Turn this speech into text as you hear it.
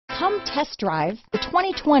Come test drive the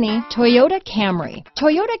 2020 Toyota Camry.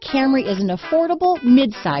 Toyota Camry is an affordable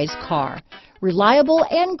mid-size car. Reliable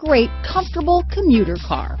and great comfortable commuter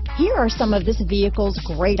car. Here are some of this vehicle's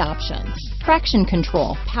great options: traction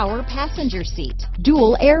control, power passenger seat,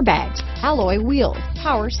 dual airbags, alloy wheels,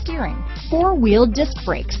 power steering, four-wheel disc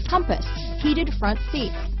brakes, compass, heated front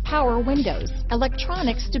seats, power windows,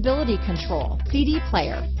 electronic stability control, CD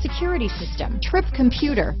player, security system, trip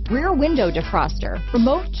computer, rear window defroster,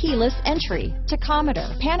 remote keyless entry,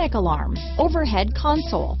 tachometer, panic alarm, overhead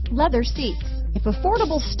console, leather seats. If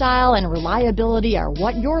affordable style and reliability are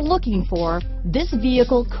what you're looking for, this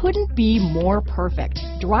vehicle couldn't be more perfect.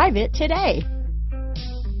 Drive it today.